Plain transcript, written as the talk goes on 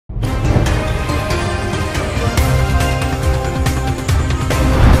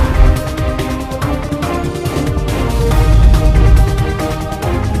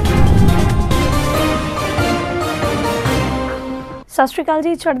सत श्री अकाल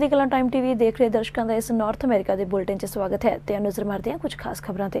जी। Chardikla time TV देख रहे दर्शकों का इस नॉर्थ अमेरिका के बुलेटिन च स्वागत है। तो नज़र मारते हैं कुछ खास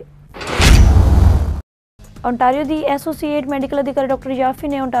खबरों ते। ओंटारियो की एसोसीएट मैडिकल अधिकारी डॉक्टर याफी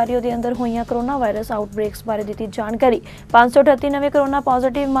ने ओंटारियो के अंदर हुई कोरोना वायरस आउटब्रेक्स बारे दी जानकारी। 538 नवे कोरोना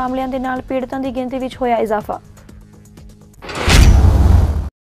पॉजिटिव मामलों के नाल पीड़ितों की गिनती में होया इजाफा।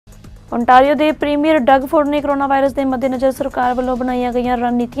 ओंटारियो के प्रीमियर डग फुड ने कोरोना वायरस के मद्देनज़र सरकार वालों बनाई गई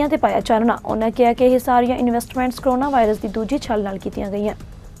रणनीतियों से पाया चानना। उन्होंने कहा कि यह सारिया इन्वेस्टमेंट्स कोरोना वायरस की दूजी छल नाल कीतियां गईयां।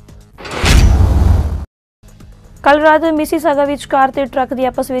 कल रात मिसीसागा विचकार ते ट्रक की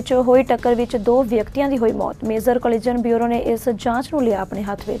आपस में हुई टक्कर में 2 व्यक्तियों की हुई मौत। मेजर कोलिजन ब्यूरो ने इस जांच नूं लिया अपने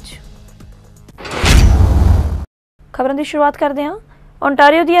हाथ में। खबरों की शुरुआत करते हैं।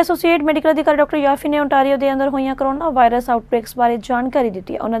 ओंटारियो की एसोसीएट मैडिकल अधिकारी डॉक्टर याफी ने ओंटारियो के अंदर हुई कोरोना वायरस आउटब्रेक्स बारे जानकारी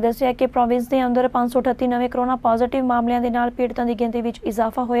दी है। उन्होंने दस्सिया कि प्रोविंस के अंदर 538 नवे कोरोना पॉजिटिव मामलों के नाल पीड़ितों की गिनती में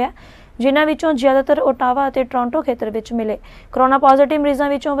इजाफा होया, जिन्हां विचों ज़्यादातर ओटावा और टोरंटो खेतर में मिले। कोरोना पॉजिटिव मरीजों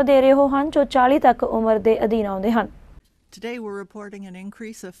विचों वधेरे वो हैं जो 40 तक उम्र के अधीन आउंदे हैं। Today we're reporting an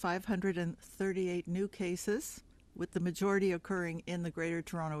increase of 538 new cases, with the majority occurring in the Greater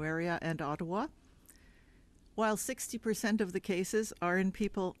Toronto Area and Ottawa. While 60% of the cases are in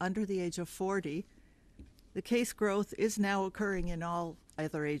people under the age of 40, the case growth is now occurring in all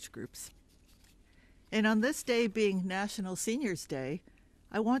other age groups. And on this day being National Seniors Day,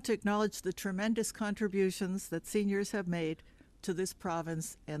 I want to acknowledge the tremendous contributions that seniors have made to this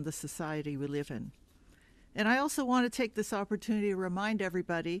province and the society we live in. And I also want to take this opportunity to remind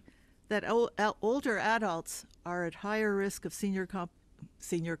everybody that older adults are at higher risk of serious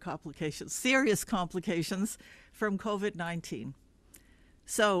complications from COVID-19.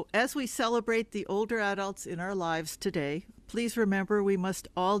 So, as we celebrate the older adults in our lives today, please remember we must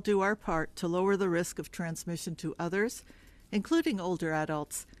all do our part to lower the risk of transmission to others, including older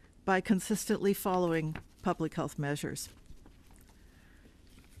adults, by consistently following public health measures.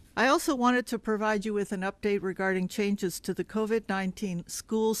 I also wanted to provide you with an update regarding changes to the COVID-19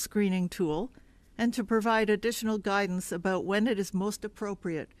 school screening tool and to provide additional guidance about when it is most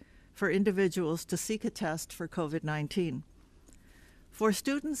appropriate for individuals to seek a test for COVID-19. For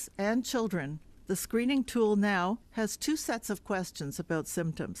students and children, the screening tool now has 2 sets of questions about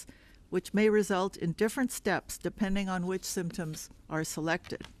symptoms, which may result in different steps depending on which symptoms are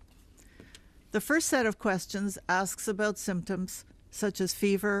selected. The first set of questions asks about symptoms such as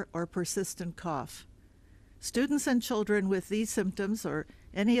fever or persistent cough. Students and children with these symptoms or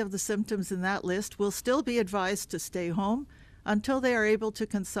any of the symptoms in that list will still be advised to stay home until they are able to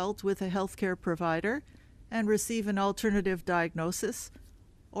consult with a healthcare provider and receive an alternative diagnosis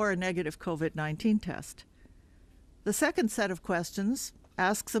or a negative COVID-19 test. The second set of questions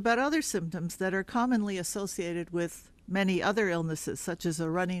asks about other symptoms that are commonly associated with many other illnesses, such as a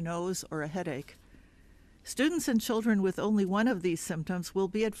runny nose or a headache. Students and children with only one of these symptoms will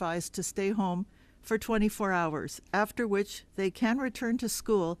be advised to stay home for 24 hours, after which they can return to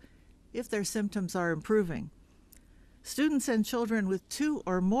school if their symptoms are improving. Students and children with 2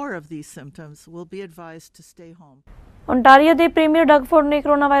 or more of these symptoms will be advised to stay home. Ontario के premiere डग food ने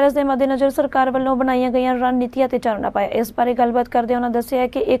corona virus के मद्देनज़र सरकार वालों बनाई गई रणनीतियों से चानना पाया। इस बारे गलबात करते उन्होंने दस्सिया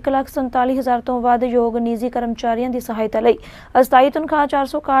कि 1,47,000 तो वध योग निजी कर्मचारियों की सहायता लई अस्थाई तनख्वाह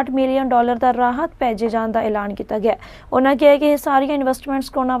 $461 मिलियन का राहत भेजे जाने का ऐलान किया गया। उन्होंने कहा कि यह सारिया इन्वेस्टमेंट्स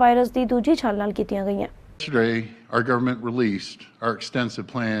कोरोना वायरस की दूजी छल नाल कीतियां गईयां। Yesterday, our government released our extensive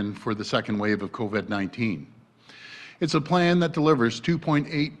plan for the second wave of COVID-19. It's a plan that delivers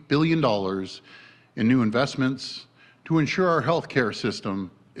 $2.8 billion in new investments to ensure our healthcare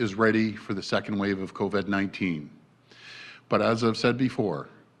system is ready for the second wave of COVID-19. But as I've said before,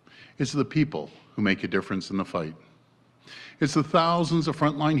 it's the people who make a difference in the fight. It's the thousands of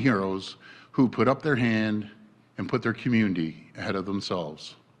frontline heroes who put up their hand and put their community ahead of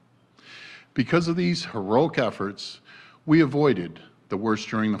themselves. Because of these heroic efforts, we avoided the worst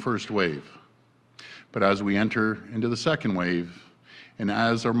during the first wave. But as we enter into the second wave, and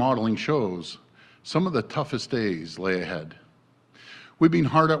as our modeling shows, some of the toughest days lay ahead. We've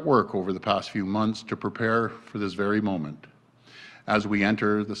been hard at work over the past few months to prepare for this very moment. As we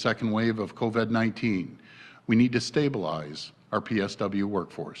enter the second wave of COVID-19, we need to stabilize our PSW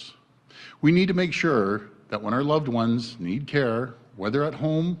workforce. We need to make sure that when our loved ones need care, whether at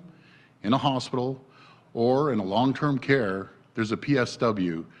home, in a hospital, or in a long-term care, there's a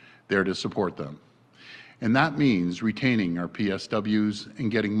PSW there to support them. And that means retaining our PSWs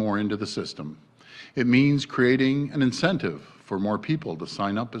and getting more into the system. It means creating an incentive for more people to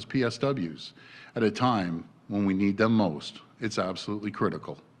sign up as PSWs at a time when we need them most. It's absolutely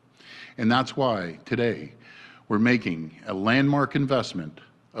critical. And that's why today we're making a landmark investment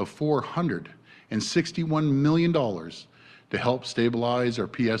of $461 million to help stabilize our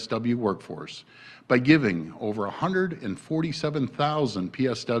PSW workforce by giving over 147,000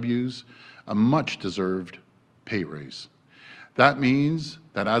 PSWs a much-deserved pay raise. That means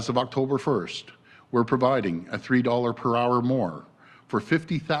that as of October 1st, we're providing a $3 per hour more for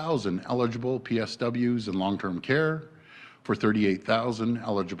 50,000 eligible PSWs in long-term care, for 38,000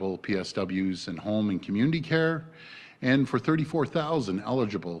 eligible PSWs in home and community care, and for 34,000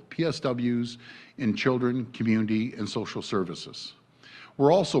 eligible PSWs in children, community, and social services.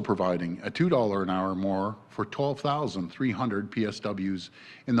 We're also providing a $2 an hour more for 12,300 PSWs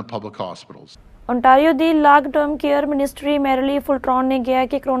in the public hospitals. Ontario ਦੀ ਲਾਗ term care ministry ਮੈਰਲੀ ਫੁਲਟਰੌਨ ਨੇ ਕਿਹਾ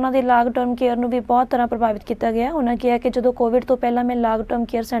ਕਿ corona ਦੀ ਲਾਗ term care ਨੂੰ ਵੀ ਬਹੁਤ ਤਰ੍ਹਾਂ ਪ੍ਰਭਾਵਿਤ ਕੀਤਾ ਗਿਆ। ਉਹਨਾਂ ਕਿਹਾ ਕਿ ਜਦੋਂ ਕੋਵਿਡ ਤੋਂ ਪਹਿਲਾਂ ਮੈਂ ਲਾਗ ਟਰਮ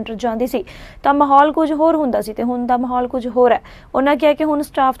ਕੇਅਰ ਸੈਂਟਰ ਜਾਂਦੀ ਸੀ ਤਾਂ ਮਾਹੌਲ ਕੁਝ ਹੋਰ ਹੁੰਦਾ ਸੀ ਤੇ ਹੁਣ ਦਾ ਮਾਹੌਲ ਕੁਝ ਹੋਰ ਹੈ। ਉਹਨਾਂ ਕਿਹਾ ਕਿ ਹੁਣ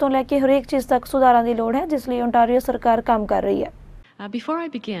ਸਟਾਫ ਤੋਂ ਲੈ ਕੇ ਹਰੇਕ ਚੀਜ਼ ਤੱਕ ਸੁਧਾਰਾਂ ਦੀ ਲੋੜ ਹੈ, ਜਿਸ ਲਈ ਓਂਟਾਰੀਓ ਸਰਕਾਰ ਕੰਮ ਕਰ ਰਹੀ ਹੈ। Before I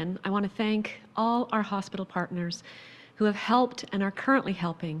begin, I want to thank all our hospital partners who have helped and are currently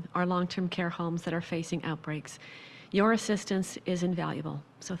helping our long-term care homes that are facing outbreaks. Your assistance is invaluable,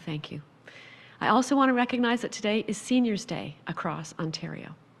 so thank you. I also want to recognize that today is Seniors' Day across Ontario.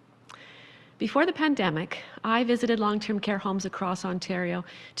 Before the pandemic, I visited long-term care homes across Ontario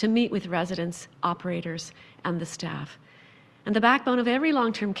to meet with residents, operators, and the staff. And the backbone of every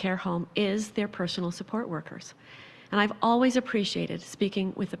long-term care home is their personal support workers. And I've always appreciated speaking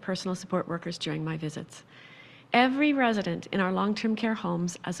with the personal support workers during my visits. Every resident in our long-term care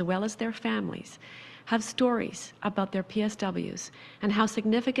homes, as well as their families, have stories about their PSWs and how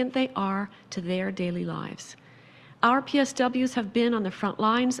significant they are to their daily lives. Our PSWs have been on the front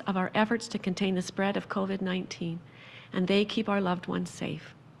lines of our efforts to contain the spread of COVID-19, and they keep our loved ones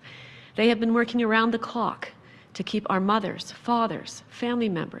safe. They have been working around the clock to keep our mothers, fathers, family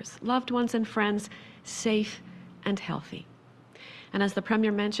members, loved ones, and friends safe and healthy. And as the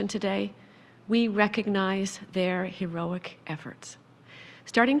Premier mentioned today, we recognize their heroic efforts.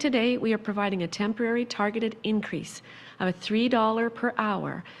 Starting today, we are providing a temporary targeted increase of $3 per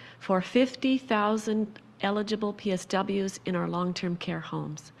hour for 50,000 eligible PSWs in our long-term care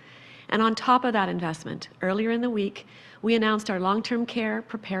homes. And on top of that investment, earlier in the week, we announced our long-term care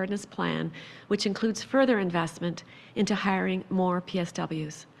preparedness plan, which includes further investment into hiring more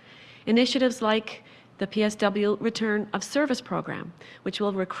PSWs. Initiatives like the PSW Return of Service Program, which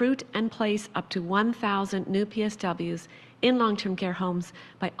will recruit and place up to 1,000 new PSWs in long-term care homes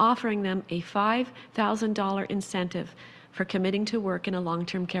by offering them a $5,000 incentive for committing to work in a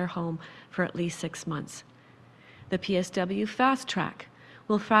long-term care home for at least 6 months. The PSW Fast Track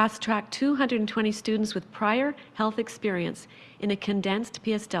will fast track 220 students with prior health experience in a condensed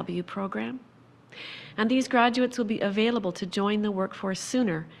PSW program. And these graduates will be available to join the workforce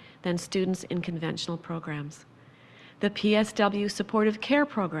sooner than students in conventional programs. The PSW Supportive Care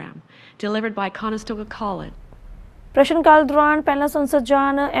Program, delivered by Conestoga College. प्रश्नकाल दौरान पहला संसद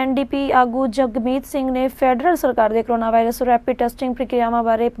जान NDP आगू जगमीत सिंह ने federal सरकार के corona virus rapid testing प्रक्रियावां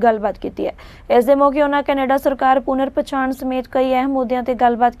बारे गलबात की है। इस दे मौके उन्होंने कैनेडा सरकार पुनर पछाण समेत कई अहम मुद्दों पर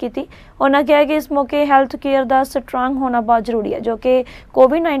गलबात की। उन्होंने कहा कि इस मौके हैल्थ केयर का स्ट्रांग होना बहुत जरूरी है, जो कि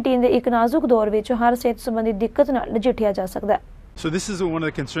कोविड-19 के एक नाजुक दौर में हर सेहत संबंधी दिक्कत नाल नजिठिया जा सकता है। So this is one of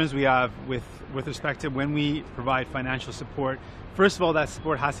the concerns we have with respect to when we provide financial support. First of all, that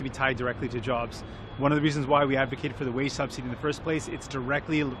support has to be tied directly to jobs. One of the reasons why we advocated for the wage subsidy in the first place, it's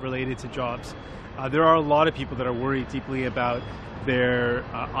directly related to jobs. There are a lot of people that are worried deeply about their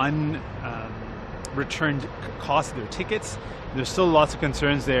returned cost of their tickets. There's still lots of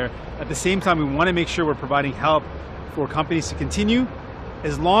concerns there. At the same time, we want to make sure we're providing help for companies to continue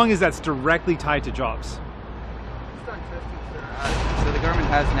as long as that's directly tied to jobs. So the government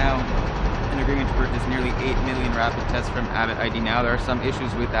has now an agreement to purchase nearly 8 million rapid tests from Abbott ID Now. There are some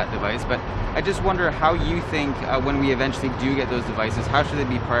issues with that device, but I just wonder how you think when we eventually do get those devices, how should they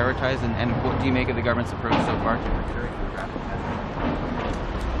be prioritized, and what do you make of the government's approach so far to procuring rapid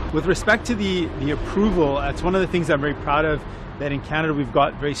tests? With respect to the approval, that's one of the things I'm very proud of, that in Canada we've got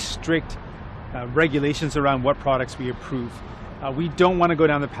very strict regulations around what products we approve. We don't want to go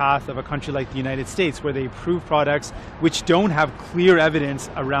down the path of a country like the United States where they approve products which don't have clear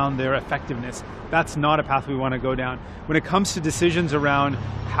evidence around their effectiveness. That's not a path we want to go down. When it comes to decisions around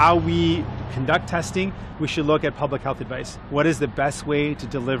how we conduct testing, we should look at public health advice. What is the best way to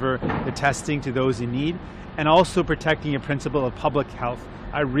deliver the testing to those in need? And also protecting a principle of public health.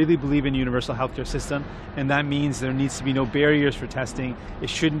 I really believe in a universal healthcare system, and that means there needs to be no barriers for testing. It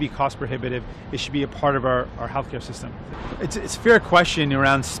shouldn't be cost prohibitive. It should be a part of our healthcare system. It's a fair question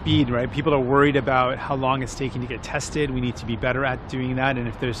around speed, right? People are worried about how long it's taking to get tested. We need to be better at doing that, and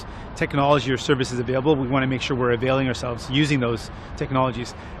if there's technology or services available, we want to make sure we're availing ourselves using those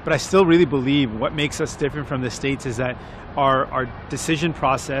technologies. But I still really believe believe what makes us different from the States is that our decision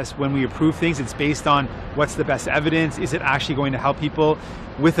process when we approve things, it's based on what's the best evidence, is it actually going to help people,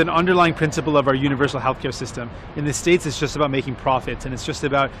 with an underlying principle of our universal healthcare system. In the States, it's just about making profits, and it's just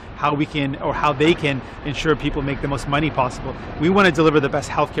about how we can, or how they can, ensure people make the most money possible. We want to deliver the best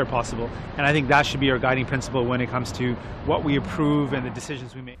healthcare possible, and I think that should be our guiding principle when it comes to what we approve and the decisions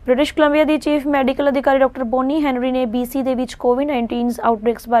we make. British Columbia the chief medical ਅਧਿਕਾਰੀ doctor Boney Henry ਨੇ BC ਦੇ ਵਿੱਚ ਕੋਵਿਡ-19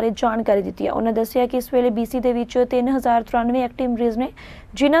 ਆਊਟਬ੍ਰੇਕਸ ਬਾਰੇ ਜਾਣਕਾਰੀ ਦਿੱਤੀ ਹੈ। ਉਹਨਾਂ ਦੱਸਿਆ ਕਿ ਇਸ ਵੇਲੇ BC ਦੇ ਵਿੱਚ 3093 ਐਕਟਿਵ ਮਰੀਜ਼ ਨੇ,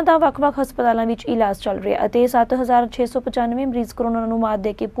 ਜਿਨ੍ਹਾਂ ਦਾ ਵੱਖ-ਵੱਖ ਹਸਪਤਾਲਾਂ ਵਿੱਚ ਇਲਾਜ ਚੱਲ ਰਿਹਾ ਅਤੇ 7695 ਮਰੀਜ਼ ਕੋਰੋਨਾ ਨੂੰ ਮਾਤ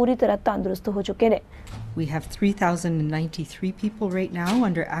ਦੇ ਕੇ ਪੂਰੀ ਤਰ੍ਹਾਂ ਤੰਦਰੁਸਤ ਹੋ ਚੁੱਕੇ ਨੇ। We have 3,093 people right now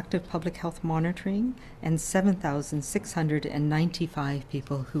under active public health monitoring and 7,695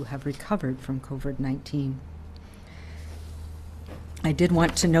 people who have recovered from COVID-19. I did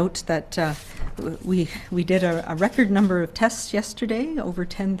want to note that we did a record number of tests yesterday, over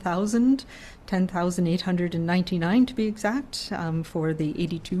 10,899 to be exact, for the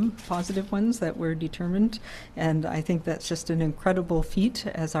 82 positive ones that were determined. And I think that's just an incredible feat,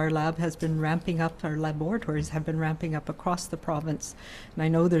 as our lab has been ramping up, our laboratories have been ramping up across the province. And I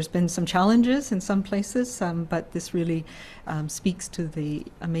know there's been some challenges in some places, but this really speaks to the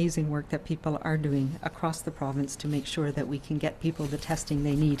amazing work that people are doing across the province to make sure that we can get people the testing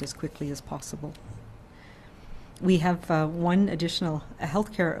they need as quickly as possible. We have one additional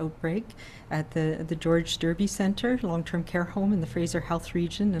healthcare outbreak at the George Derby Centre long-term care home in the Fraser Health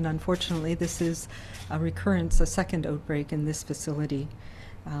region, and unfortunately this is a recurrence, a second outbreak in this facility.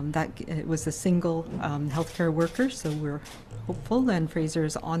 It was a single healthcare worker, so we're hopeful, and Fraser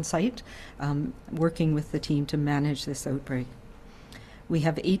is on site working with the team to manage this outbreak. We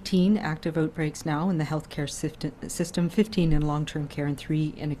have 18 active outbreaks now in the healthcare system, 15 in long-term care and 3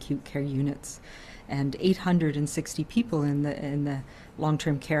 in acute care units. And 860 people in the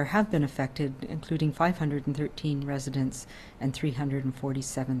long-term care have been affected, including 513 residents and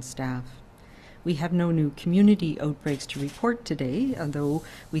 347 staff. We have no new community outbreaks to report today, although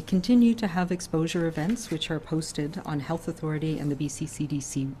we continue to have exposure events which are posted on Health Authority and the BC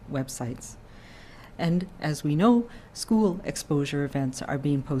CDC websites. And as we know, school exposure events are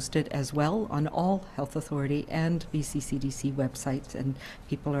being posted as well on all Health Authority and BC CDC websites, and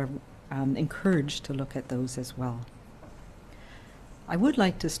people are encouraged to look at those as well. I would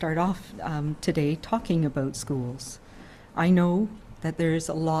like to start off today talking about schools. I know that there is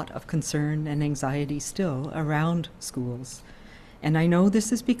a lot of concern and anxiety still around schools, and I know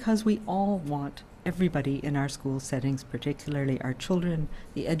this is because we all want everybody in our school settings, particularly our children,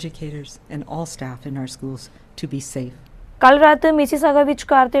 the educators, and all staff in our schools, to be safe. ਕੱਲ ਰਾਤ Mississauga ਵਿੱਚ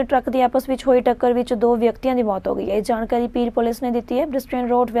ਕਾਰ ਤੇ truck ਦੀ ਆਪਸ ਵਿੱਚ ਹੋਈ ਟੱਕਰ ਵਿੱਚ 2 ਵਿਅਕਤੀਆਂ ਦੀ ਮੌਤ ਹੋ ਗਈ ਹੈ। ਇਹ ਜਾਣਕਾਰੀ ਪੀਲ ਪੁਲਿਸ ਨੇ ਦਿੱਤੀ ਹੈ। ਬ੍ਰਿਸਟਨ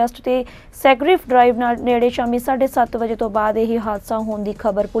ਰੋਡ ਵੈਸਟ ਤੇ ਸੈਗਰਿਫ ਡਰਾਈਵ ਨਾਲ ਨੇੜੇ ਸ਼ਾਮੀ 7:30 ਵਜੇ ਤੋਂ ਬਾਅਦ ਇਹ ਹਾਦਸਾ ਹੋਣ ਦੀ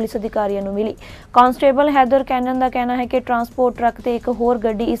ਖਬਰ ਪੁਲਿਸ ਅਧਿਕਾਰੀਆਂ ਨੂੰ ਮਿਲੀ। ਕਾਂਸਟੇਬਲ ਹੈਦਰ ਕੈਨਨ ਦਾ ਕਹਿਣਾ ਹੈ ਕਿ ਟਰਾਂਸਪੋਰਟ ਟਰੱਕ ਤੇ ਇੱਕ ਹੋਰ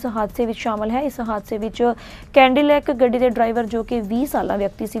ਗੱਡੀ ਇਸ ਹਾਦਸੇ ਵਿੱਚ ਸ਼ਾਮਲ ਹੈ। ਇਸ ਹਾਦਸੇ ਵਿੱਚ ਕੈਂਡੀਲੈਕ ਗੱਡੀ ਦੇ ਡਰਾਈਵਰ ਜੋ ਕਿ 20 ਸਾਲਾ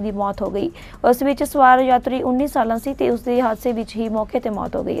ਵਿਅਕਤੀ ਸੀ ਦੀ ਮੌਤ ਹੋ ਗਈ। ਉਸ ਵਿੱਚ ਸਵਾਰ ਯਾਤਰੀ 19 ਸਾਲਾਂ ਸੀ ਤੇ ਉਸ ਦੇ ਹਾਦਸੇ ਵਿੱਚ ਹੀ ਮੌਕੇ ਤੇ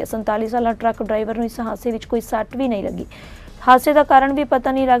ਮੌਤ ਹੋ ਗਈ ਹੈ। 47 ਸਾਲਾ ਟਰੱਕ ਡਰਾਈਵਰ ਨੂੰ ਇਸ ਹਾਦਸੇ ਵਿੱਚ ਕੋਈ ਸੱਟ ਵੀ ਨਹੀਂ ਲੱਗੀ। ਹਾਦਸੇ ਦਾ ਕਾਰਨ ਵੀ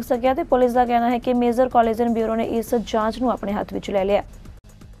ਪਤਾ ਨਹੀਂ ਲੱਗ ਸਕਿਆ ਤੇ ਪੁਲਿਸ ਦਾ ਕਹਿਣਾ ਹੈ ਕਿ ਮੇਜਰ ਕੋਲੀਜਨ ਬਿਊਰੋ ਨੇ ਇਸ ਜਾਂਚ ਨੂੰ ਆਪਣੇ ਹੱਥ ਵਿੱਚ ਲੈ ਲਿਆ।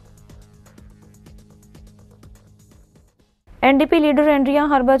 NDP ਲੀਡਰ ਐਂਡਰੀਆ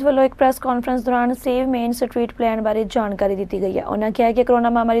ਹਰਬਰਟ ਵੱਲੋਂ ਇੱਕ ਪ੍ਰੈਸ ਕਾਨਫਰੰਸ ਦੌਰਾਨ ਸੇਵ ਮੇਨ ਸਟਰੀਟ ਪਲਾਨ ਬਾਰੇ ਜਾਣਕਾਰੀ ਦਿੱਤੀ ਗਈ ਹੈ। ਉਹਨਾਂ ਕਿਹਾ ਕਿ ਕੋਰੋਨਾ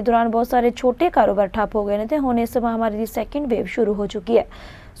ਮਹਾਮਾਰੀ ਦੌਰਾਨ ਬਹੁਤ ਸਾਰੇ ਛੋਟੇ ਕਾਰੋਬਾਰ ਠੱਪ ਹੋ ਗਏ ਨੇ ਤੇ ਹੁਣ ਇਸ ਮਹਾਮਾਰੀ ਦੀ ਸੈਕੰਡ ਵੇਵ ਸ਼ੁਰੂ ਹੋ ਚੁੱਕੀ ਹੈ।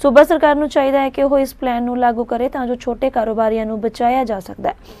 ਸੂਬਾ ਸਰਕਾਰ ਨੂੰ ਚਾਹੀਦਾ ਹੈ ਕਿ ਉਹ ਇਸ ਪਲਾਨ ਨੂੰ ਲਾਗੂ ਕਰੇ ਤਾਂ ਜੋ ਛੋਟੇ ਕਾਰੋਬਾਰੀਆਂ ਨੂੰ ਬਚਾਇਆ ਜਾ ਸਕਦਾ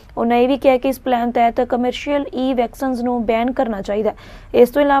ਹੈ। ਉਹਨਾਂ ਇਹ ਵੀ ਕਿਹਾ ਕਿ ਇਸ ਪਲਾਨ ਤਹਿਤ ਕਮਰਸ਼ੀਅਲ ਵੈਕਸੀਨਸ ਨੂੰ ਬੈਨ ਕਰਨਾ ਚਾਹੀਦਾ। ਇਸ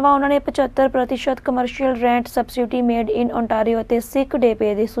ਤੋਂ ਇਲਾਵਾ ਉਹਨਾਂ ਨੇ 75% commercial rent subsidy made in Ontario ਅਤੇ ਸਿਕ ਡੇ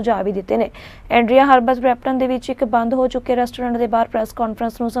ਪੇ ਦੇ ਸੁਝਾਅ ਵੀ ਦਿੱਤੇ ਨੇ। ਐਂਡਰੀਆ ਹਰਬਰਟ ਬ੍ਰੈਂਪਟਨ ਦੇ ਵਿੱਚ ਇੱਕ ਬੰਦ ਹੋ ਚੁੱਕੇ ਰੈਸਟੋਰੈਂਟ ਦੇ ਬਾਹਰ ਪ੍ਰੈਸ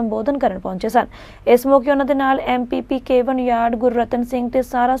ਕਾਨਫਰੰਸ ਨੂੰ ਸੰਬੋਧਨ ਕਰਨ ਪਹੁੰਚੇ ਸਨ। ਇਸ ਮੌਕੇ ਉਹਨਾਂ ਦੇ ਨਾਲ MPP Kevin yard, Gurratan Singh ਤੇ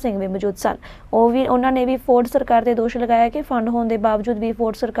ਸਾਰਾ ਸਿੰਘ ਵੀ ਮੌਜੂਦ ਸਨ। ਉਹਨਾਂ ਨੇ ਵੀ ਫੋਰਡ ਸਰਕਾਰ ਤੇ ਦੋਸ਼ ਲਗਾਇਆ ਕਿ ਫੰਡ ਹੋਣ ਦੇ ਬਾਵਜੂਦ ਵੀ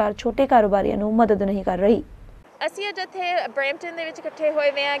ਫੋਰਡ ਸਰਕਾਰ ਛੋਟੇ ਕਾਰੋਬਾਰੀਆਂ ਨੂੰ ਮਦਦ ਨਹੀਂ ਕਰ ਰਹੀ। ਅਸੀਂ ਅੱਜ ਇੱਥੇ ਬ੍ਰੈਂਪਟਨ ਦੇ ਵਿੱਚ ਇਕੱਠੇ ਹੋਏ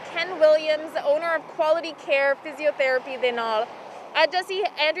ਹੋਏ ਹਾਂ can Williams, owner of quality care physiotherapy ਦੇ ਨਾਲ। ਅੱਜ ਅਸੀਂ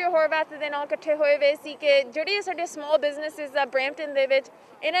ਐਂਡਰੀਆ ਹੌਰਵੈਥ ਦੇ ਨਾਲ ਇਕੱਠੇ ਹੋਏ ਹੋਏ ਸੀ ਕਿ ਜਿਹੜੇ ਸਾਡੇ ਸਮਾਲ ਬਿਜ਼ਨੈਸਿਸ ਆ ਬ੍ਰੈਂਪਟਨ ਦੇ ਵਿੱਚ,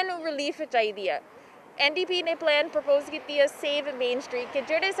 ਇਹਨਾਂ ਨੂੰ ਰਿਲੀਫ ਚਾਹੀਦੀ ਹੈ। NDP ਨੇ ਪਲਾਨ ਪ੍ਰਪੋਜ਼ ਕੀਤੀ ਹੈ ਸੇਵ ਮੇਨ ਸਟਰੀਟ ਕਿ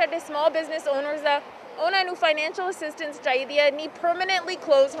ਜਿਹੜੇ ਸਾਡੇ ਸਮਾਲ ਬਿਜ਼ਨਸ ਓਨਰਸ ਆ ਉਹਨਾਂ ਨੂੰ ਫਾਈਨੈਂਸ਼ੀਅਲ ਅਸਿਸਟੈਂਸ ਚਾਹੀਦੀ ਹੈ, ਨਹੀਂ ਪਰਮਾਨੈਂਟਲੀ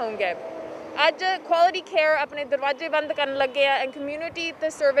ਕਲੋਜ਼ ਹੋਣਗੇ। ਅੱਜ ਕੁਆਲਿਟੀ ਕੇਅਰ ਆਪਣੇ ਦਰਵਾਜ਼ੇ ਬੰਦ ਕਰਨ ਲੱਗੇ ਆ ਐਂਡ ਕਮਿਊਨਿਟੀ ਤੇ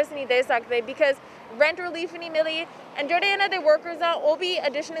ਸਰਵਿਸ ਨਹੀਂ ਦੇ ਸਕਦੇ ਬਿਕਾਜ਼ ਰੈਂਟ ਰਿਲੀਫ ਨਹੀਂ ਮਿਲੀ ਐਂਡ ਜਿਹੜੇ ਇਹਨਾਂ ਦੇ ਵਰਕਰਸ ਆ ਉਹ ਵੀ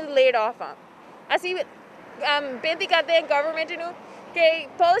ਐਡੀਸ਼ਨਲੀ ਲੇਡ ਆਫ ਆ। ਅਸੀਂ ਬੇਨਤੀ ਕਰਦੇ ਹਾਂ ਗਵਰਨਮੈਂਟ ਨੂੰ ਕਿ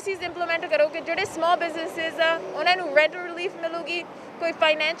ਪਾਲਿਸੀਜ਼ ਇੰਪਲੀਮੈਂਟ ਕਰੋ ਕਿ ਜਿਹੜੇ ਸਮਾਲ ਬਿਜ਼ਨਸਿਸ ਆ ਉਹਨਾਂ ਨੂੰ ਰੈਂਟ ਰਿਲੀਫ ਮਿਲੂਗੀ, ਕੋਈ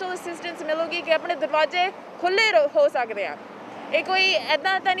ਫਾਈਨੈਂਸ਼ੀਅਲ ਅਸਿਸਟੈਂਸ ਮਿਲੂਗੀ ਕਿ ਆਪਣੇ ਦਰਵਾਜ਼ੇ ਖੁੱਲ੍ਹੇ ਹੋ ਸਕਦੇ ਆ। ਇਹ ਕੋਈ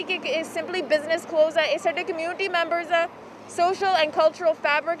ਇੱਦਾਂ ਤਾਂ ਨਹੀਂ ਕਿ ਸਿੰਪਲੀ ਬਿਜ਼ਨਸ ਕਲੋਜ਼ ਹੈ, ਇਹ ਸਾਡੇ ਕਮਿਊਨਿਟੀ ਮੈਂਬਰਸ ਆ, ਸੋਸ਼ਲ ਐਂਡ ਕਲਚਰਲ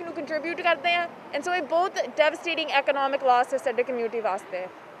ਫੈਬਰਿਕ ਨੂੰ ਕੰਟਰੀਬਿਊਟ ਕਰਦੇ ਆ, ਐਂਡ ਸੋ ਇਹ ਬਹੁਤ ਡੈਵਸਟੇਟਿੰਗ ਐਕਨੋਮਿਕ ਲਾਸ ਹੈ ਸਾਡੇ ਕਮਿਊਨਿਟੀ ਵਾਸਤੇ।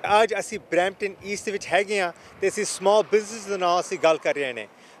 ਅੱਜ ਅਸੀਂ ਬਰੈਂਪਟਨ ਈਸਟ ਵਿੱਚ ਹੈਗੇ ਹਾਂ ਤੇ ਅਸੀਂ ਸਮਾਲ ਬਿਜ਼ਨਸ ਦੇ ਨਾਲ ਅਸੀਂ ਗੱਲ ਕਰ ਰਹੇ ਨੇ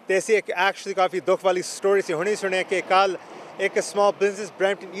ਤੇ ਅਸੀਂ ਇੱਕ ਐਕਚੁਅਲੀ ਕਾਫੀ ਦੁੱਖ ਵਾਲੀ ਸਟੋਰੀ ਸੀ ਹੁਣੇ ਸੁਣਿਆ ਕਿ ਕੱਲ ਇੱਕ ਸਮਾਲ ਬਿਜ਼ਨਸ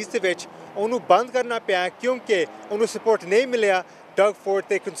ਬਰੈਂਪਟਨ ਈਸਟ ਦੇ ਵਿੱਚ ਉਹਨੂੰ ਬੰਦ ਕਰਨਾ ਪਿਆ ਕਿਉਂਕਿ ਉਹਨੂੰ ਸਪੋਰਟ ਨਹੀਂ ਮਿਲਿਆ ਡਗ ਫੋਰਡ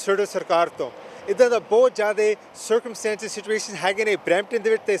ਤੇ ਕੰਸਰਵੇਟਿਵ ਸਰਕਾਰ ਤੋਂ। ਇੱਦਾਂ ਦਾ ਬਹੁਤ ਜ਼ਿਆਦਾ ਸਰਕਮਸਟੈਂਸਿਸ ਸਿਚੁਏਸ਼ਨ ਹੈਗੇ ਨੇ ਬਰੈਂਪਟਨ ਦੇ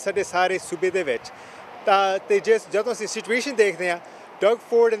ਵਿੱਚ ਤੇ ਸਾਡੇ ਸਾਰੇ ਸੂਬੇ ਦੇ ਵਿੱਚ। ਤਾਂ ਤੇ ਜਦੋਂ ਅਸੀਂ ਸਿਚੁਏਸ਼ਨ ਦੇਖਦੇ ਹਾਂ Doug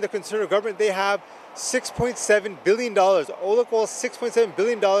Ford and the conservative government they have $6.7 billion ਉਹਦੇ ਕੋਲ $6.7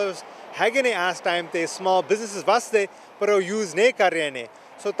 billion ਹੈਗੇ ਨੇ ਇਸ ਟਾਈਮ ਤੇ ਸਮਾਲ ਬਿਜ਼ਨਸਿਸ ਵਾਸਤੇ ਪਰ ਉਹ ਯੂਜ਼ ਨਹੀਂ ਕਰ ਰਹੇ ਨੇ।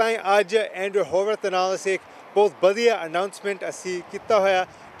 ਸੋ ਤਾਂ ਅੱਜ ਐਂਡਰੂ ਹੋਵਰਥ ਨਾਲ ਅਸੀਂ ਇੱਕ ਬਹੁਤ ਵਧੀਆ ਅਨਾਊਂਸਮੈਂਟ ਅਸੀਂ ਕੀਤਾ ਹੋਇਆ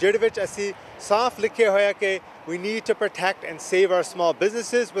ਜਿਹਦੇ ਵਿੱਚ ਅਸੀਂ ਸਾਫ਼ ਲਿਖਿਆ ਹੋਇਆ ਕਿ we need to protect and save our small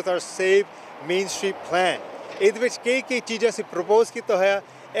businesses with our Save Main Street plan। ਇਹਦੇ ਵਿੱਚ ਕਈ ਚੀਜ਼ਾਂ ਅਸੀਂ ਪ੍ਰਪੋਜ਼ ਕੀਤਾ ਹੋਇਆ।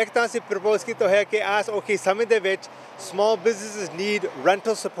 ਇੱਕ ਤਾਂ ਅਸੀਂ ਪ੍ਰਪੋਜ਼ ਕੀਤਾ ਹੋਇਆ ਕਿ ਇਸ ਔਖੇ ਸਮੇਂ ਦੇ ਵਿੱਚ small businesses need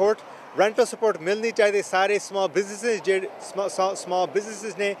rental support। Rental support ਮਿਲਣੀ ਚਾਹੀਦੀ ਸਾਰੇ ਸਮਾਲ ਬਿਜ਼ਨਸਿਸ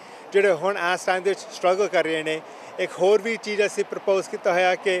ਨੇ ਜਿਹੜੇ ਹੁਣ ਇਸ ਟਾਈਮ ਦੇ ਵਿੱਚ ਸਟਰਗਲ ਕਰ ਰਹੇ ਨੇ। ਇੱਕ ਹੋਰ ਵੀ ਚੀਜ਼ ਅਸੀਂ ਪ੍ਰਪੋਜ਼ ਕੀਤਾ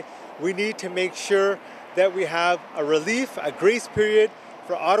ਹੋਇਆ ਕਿ we need to make sure that we have a relief, a grace period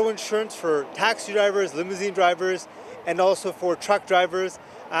for auto insurance for taxi drivers, limousine drivers and also for truck drivers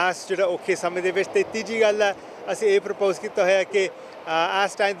ਇਸ ਜਿਹੜਾ ਔਖੇ ਸਮੇਂ ਦੇ ਵਿੱਚ। ਤੇ ਤੀਜੀ ਗੱਲ ਹੈ ਅਸੀਂ ਇਹ ਪ੍ਰਪੋਜ਼ ਕੀਤਾ ਹੋਇਆ ਕਿ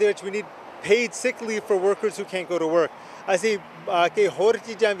ਇਸ ਟਾਈਮ ਦੇ ਵਿੱਚ we need paid sick leave for workers who can't go to work। ਅਸੀਂ ਕਿ ਹੋਰ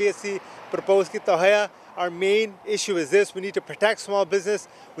ਚੀਜ਼ਾਂ ਵੀ ਅਸੀਂ ਪ੍ਰਪੋਜ਼ ਕੀਤਾ ਹੋਇਆ। Our main issue is this: we need to protect small business,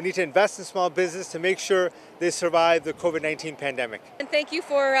 we need to invest in small business to make sure they survive the COVID-19 pandemic. And thank you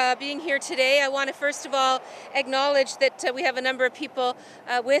for being here today. I want to first of all acknowledge that we have a number of people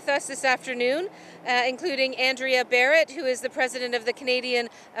with us this afternoon, including Andrea Barrett, who is the president of the Canadian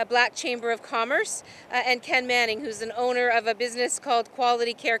Black Chamber of Commerce, and Ken Manning, who's an owner of a business called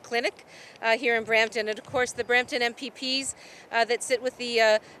Quality Care Clinic here in Brampton. And of course the Brampton MPPs that sit with the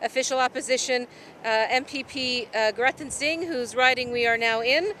official opposition, MPP Grathan Singh, whose riding we are now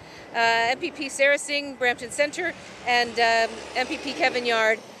in, MPP Sarah Singh, Brampton Centre, and MPP Kevin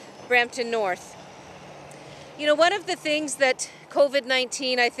Yard, Brampton North. You know, one of the things that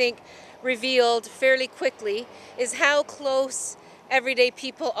COVID-19 I think revealed fairly quickly is how close everyday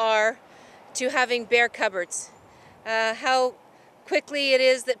people are to having bare cupboards. How quickly it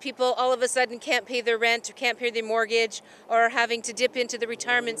is that people all of a sudden can't pay their rent or can't pay their mortgage or are having to dip into the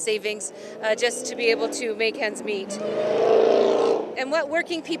retirement savings just to be able to make ends meet. And what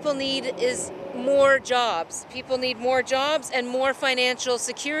working people need is more jobs. People need more jobs and more financial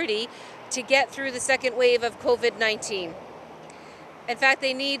security to get through the second wave of COVID-19. In fact,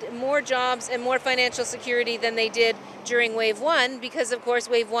 they need more jobs and more financial security than they did during Wave 1 because, of course,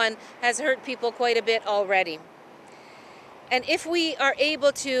 Wave 1 has hurt people quite a bit already. And if we are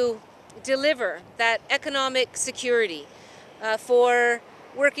able to deliver that economic security for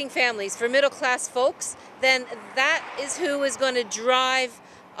working families, for middle-class folks, then that is who is going to drive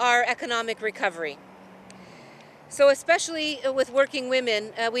our economic recovery. So especially with working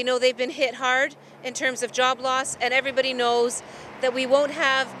women, we know they've been hit hard in terms of job loss, and everybody knows that we won't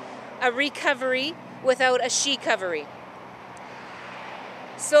have a recovery without a she-covery.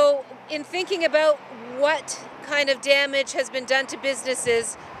 So in thinking about what kind of damage has been done to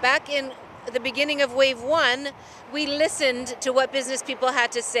businesses back in the beginning of Wave 1, we listened to what business people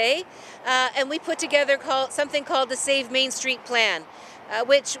had to say, and we put together something called the Save Main Street plan,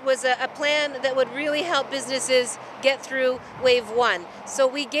 which was a plan that would really help businesses get through Wave 1. So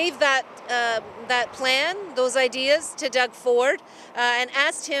we gave that plan, those ideas, to Doug Ford and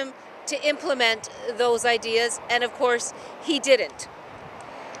asked him to implement those ideas, and of course he didn't.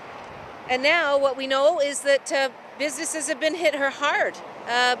 And now what we know is that businesses have been hit hard.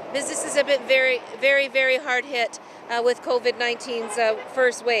 Businesses have been very, very, very hard hit with COVID-19's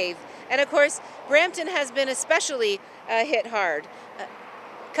first wave. And of course, Brampton has been especially hit hard.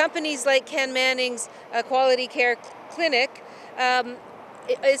 Companies like Ken Manning's Quality Care Clinic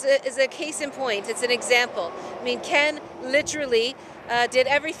is a case in point. It's an example. I mean, Ken literally did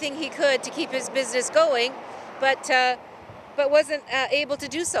everything he could to keep his business going, but wasn't able to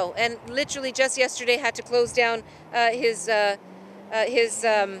do so, and literally just yesterday had to close down his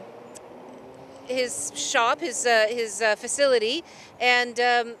shop, his facility, and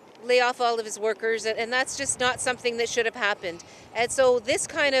lay off all of his workers, and that's just not something that should have happened. And so this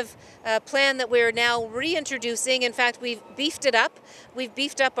kind of plan that we're now reintroducing, in fact we've beefed it up. We've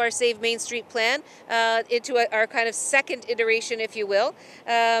beefed up our Save Main Street plan into our kind of second iteration, if you will.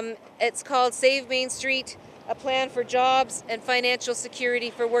 It's called Save Main Street, a plan for jobs and financial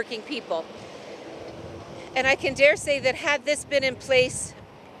security for working people. And I can dare say that had this been in place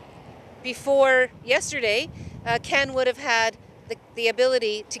before yesterday, Ken would have had the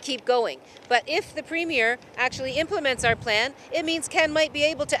ability to keep going. But if the Premier actually implements our plan, it means Ken might be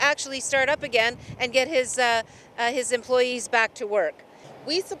able to actually start up again and get his employees back to work.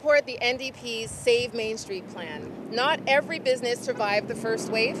 We support the NDP's Save Main Street plan. Not every business survived the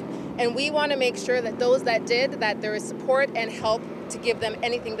first wave, and we want to make sure that those that did, that there is support and help to give them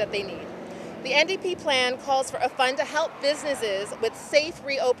anything that they need. The NDP plan calls for a fund to help businesses with safe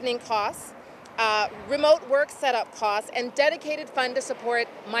reopening costs, remote work setup costs, and dedicated fund to support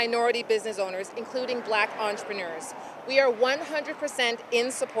minority business owners, including Black entrepreneurs. We are 100%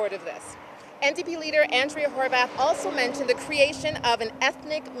 in support of this. NDP leader Andrea Horwath also mentioned the creation of an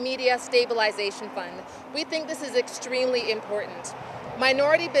ethnic media stabilization fund. We think this is extremely important.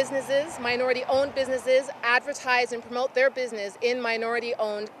 Minority businesses, minority-owned businesses advertise and promote their business in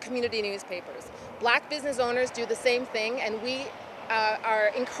minority-owned community newspapers. Black business owners do the same thing, and we are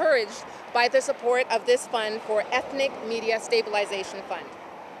encouraged by the support of this fund for Ethnic Media Stabilization Fund.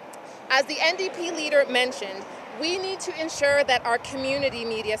 As the NDP leader mentioned, we need to ensure that our community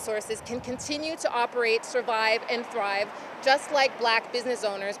media sources can continue to operate, survive, and thrive, just like Black business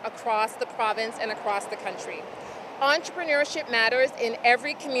owners across the province and across the country. Entrepreneurship matters in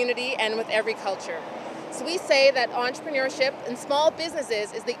every community and with every culture. So we say that entrepreneurship and small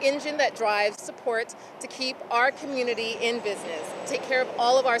businesses is the engine that drives support to keep our community in business, take care of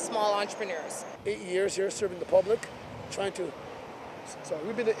all of our small entrepreneurs. 8 years here serving the public,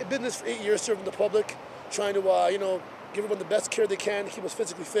 we've been in business for 8 years serving the public, trying to give everyone the best care they can, keep us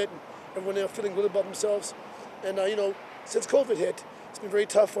physically fit, and everyone feeling good about themselves. And since COVID hit, it's been very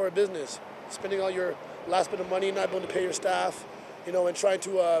tough for our business, spending all your last bit of money, not able to pay your staff, and trying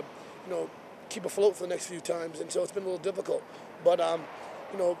to keep afloat for the next few times. And so it's been a little difficult. But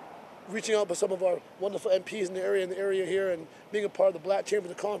reaching out with some of our wonderful MPs in the area here, and being a part of the Black Chamber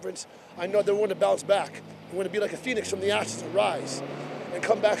of the Conference, I know they're going to bounce back. They're going to be like a phoenix from the ashes and rise, and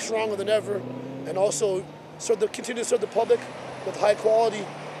come back stronger than ever, and also continue to serve the public with high quality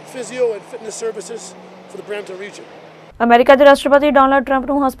physio and fitness services for the Brampton region. America ਦੇ ਰਾਸ਼ਟਰਪਤੀ Donald Trump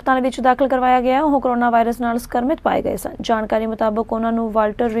ਨੂੰ ਹਸਪਤਾਲ ਵਿੱਚ ਦਾਖਲ ਕਰਵਾਇਆ ਗਿਆ। ਉਹ corona virus ਨਾਲ ਸੰਕਰਮਿਤ ਪਾਏ ਗਏ ਸਨ। ਜਾਣਕਾਰੀ ਮੁਤਾਬਕ ਉਹਨਾਂ ਨੂੰ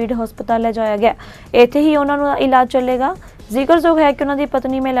ਵਾਲਟਰ ਰੀਡ ਹਸਪਤਾਲ ਲੈ ਜਾਇਆ ਗਿਆ। ਇੱਥੇ ਹੀ ਉਹਨਾਂ ਨੂੰ ਇਲਾਜ ਚੱਲੇਗਾ। ਜ਼ਿਕਰਯੋਗ ਹੈ ਕਿ ਉਹਨਾਂ ਦੀ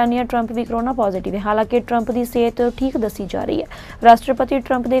ਪਤਨੀ ਮੈਲਾਨੀਆ ਟਰੰਪ ਵੀ ਕੋਰੋਨਾ ਪੋਜ਼ਿਟਿਵ ਹੈ। ਹਾਲਾਂਕਿ ਟਰੰਪ ਦੀ ਸਿਹਤ ਠੀਕ ਦੱਸੀ ਜਾ ਰਹੀ ਹੈ। ਰਾਸ਼ਟਰਪਤੀ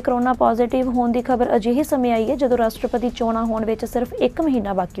ਟਰੰਪ ਦੇ ਕੋਰੋਨਾ ਪੋਜ਼ਿਟਿਵ ਹੋਣ ਦੀ ਖਬਰ ਅਜਿਹੇ ਸਮੇਂ ਆਈ ਹੈ ਜਦੋਂ ਰਾਸ਼ਟਰਪਤੀ ਚੋਣਾਂ ਹੋਣ ਵਿੱਚ ਸਿਰਫ 1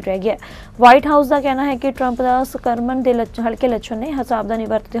 ਮਹੀਨਾ ਬਾਕੀ ਰਹਿ ਗਿਆ। ਵਾਈਟ ਹਾਊਸ ਦਾ ਕਹਿਣਾ ਹੈ ਕਿ ਟਰੰਪ ਦਾ ਸੰਕਰਮਣ ਦੇ ਹਲਕੇ ਲੱਛਣ ਨੇ। ਸਾਵਧਾਨੀ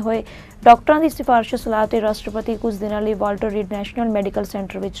ਵਰਤਦੇ ਹੋਏ ਡਾਕਟਰਾਂ ਦੀ ਸਿਫਾਰਿਸ਼ ਸਲਾਹ ਤੇ ਰਾਸ਼ਟਰਪਤੀ ਕੁਝ ਦਿਨਾਂ ਲਈ Walter read national medical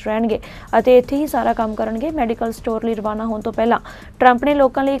centre ਵਿੱਚ ਰਹਿਣਗੇ ਅਤੇ ਇੱਥੇ ਹੀ ਸਾਰਾ ਕੰਮ ਕਰਨਗੇ। ਮੈਡੀਕਲ ਸਟੋਰ ਲਈ ਰਵਾਨਾ ਹੋਣ ਤੋਂ ਪਹਿਲਾਂ ਟਰੰਪ ਨੇ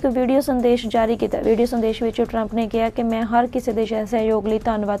ਲੋਕਾਂ ਲਈ ਇੱਕ ਵੀਡੀਓ ਸੰਦੇਸ਼ ਜਾਰੀ ਕੀਤਾ। ਵੀਡੀਓ ਸੰਦੇਸ਼ ਵਿੱਚ ਟਰੰਪ ਨੇ ਕਿਹਾ ਕਿ ਮੈਂ ਹਰ ਕਿਸੇ ਦੇ ਸਹਿਯੋਗ ਲਈ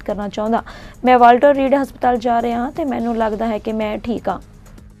ਧੰਨਵਾਦ ਕਰਨਾ ਚਾਹੁੰਦਾ। ਮੈਂ ਵਾਲਟਰ ਰੀਡ ਹਸਪਤਾਲ ਜਾ ਰਿਹਾ ਹਾਂ ਤੇ ਮੈਨੂੰ ਲੱਗਦਾ ਹੈ ਕਿ ਮੈਂ ਠੀਕ ਹਾਂ।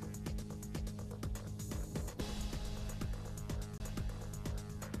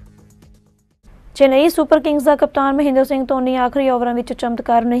 ਚੇਨਈ ਸੁਪਰ ਕਿੰਗਸ ਦਾ ਕਪਤਾਨ ਮਹਿੰਦਰ ਸਿੰਘ ਧੋਨੀ ਆਖਰੀ ਓਵਰਾਂ ਵਿੱਚ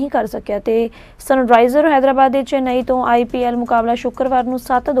ਚਮਤਕਾਰ ਨਹੀਂ ਕਰ ਸਕਿਆ ਤੇ ਸਨਰਾਈਜ਼ਰ ਹੈਦਰਾਬਾਦ ਦੇ ਚੇਨਈ ਤੋਂ IPL ਮੁਕਾਬਲਾ ਸ਼ੁੱਕਰਵਾਰ ਨੂੰ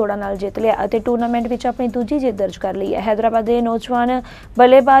 7 ਦੌੜਾਂ ਨਾਲ ਜਿੱਤ ਲਿਆ ਅਤੇ ਟੂਰਨਾਮੈਂਟ ਵਿੱਚ ਆਪਣੀ ਦੂਜੀ ਜਿੱਤ ਦਰਜ ਕਰ ਲਈ ਹੈ। ਹੈਦਰਾਬਾਦ ਦੇ ਨੌਜਵਾਨ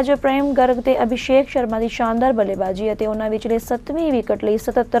ਬੱਲੇਬਾਜ਼ ਪ੍ਰੇਮ ਗਰਗ ਤੇ ਅਭਿਸ਼ੇਕ ਸ਼ਰਮਾ ਦੀ ਸ਼ਾਨਦਾਰ ਬੱਲੇਬਾਜ਼ੀ ਅਤੇ ਉਹਨਾਂ ਵਿਚਲੇ 7ਵੀਂ ਵਿਕਟ ਲਈ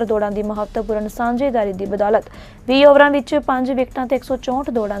 77 ਦੌੜਾਂ ਦੀ ਮਹੱਤਵਪੂਰਨ ਸਾਂਝੇਦਾਰੀ ਦੀ ਬਦੌਲਤ 20 ਓਵਰਾਂ ਵਿੱਚ 5 ਵਿਕਟਾਂ ਤੇ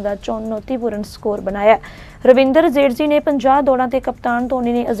 164 ਦੌੜਾਂ ਦਾ ਚੁਣੌਤੀਪੂਰਨ ਸਕੋਰ ਬਣਾਇਆ। ਰਵਿੰਦਰ ਜੇਡਜੀ ਨੇ 50 ਦੌੜਾਂ ਤੇ ਕਪਤਾਨ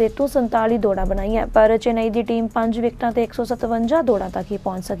ਧੋਨੀ ਨੇ ਅਜੇਤੂ 47 ਦੌੜਾਂ ਬਣਾਈਆਂ ਪਰ ਚੇਨਈ ਦੀ ਟੀਮ 5 ਵਿਕਟਾਂ ਤੇ 157 ਦੌੜਾਂ ਤੱਕ ਹੀ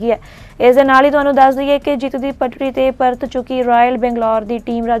ਪਹੁੰਚ ਸਕੀ ਹੈ। ਇਸ ਦੇ ਨਾਲ ਹੀ ਤੁਹਾਨੂੰ ਦੱਸ ਦਈਏ ਕਿ ਜਿੱਤ ਦੀ ਪਟੜੀ ਤੇ ਪਰਤ ਚੁੱਕੀ ਰਾਇਲ ਬੰਗਲੌਰ ਦੀ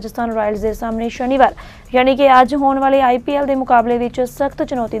ਟੀਮ ਰਾਜਸਥਾਨ ਰਾਇਲਸ ਦੇ ਸਾਹਮਣੇ ਸ਼ਨੀਵਾਰ ਯਾਨੀ ਕਿ ਅੱਜ ਹੋਣ ਵਾਲੇ IPL ਦੇ ਮੁਕਾਬਲੇ ਵਿੱਚ ਸਖਤ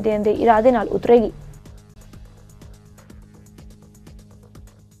ਚੁਣੌਤੀ ਦੇਣ ਦੇ ਇਰਾਦੇ ਨਾਲ ਉਤਰੇਗੀ।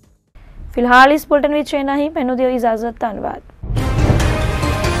 ਫਿਲਹਾਲ ਇਸ ਬੁਲਟਨ ਵਿੱਚ ਇੰਨਾ ਹੀ। ਮੈਨੂੰ ਦਿਓ ਇਜਾਜ਼ਤ। ਧੰਨਵਾਦ।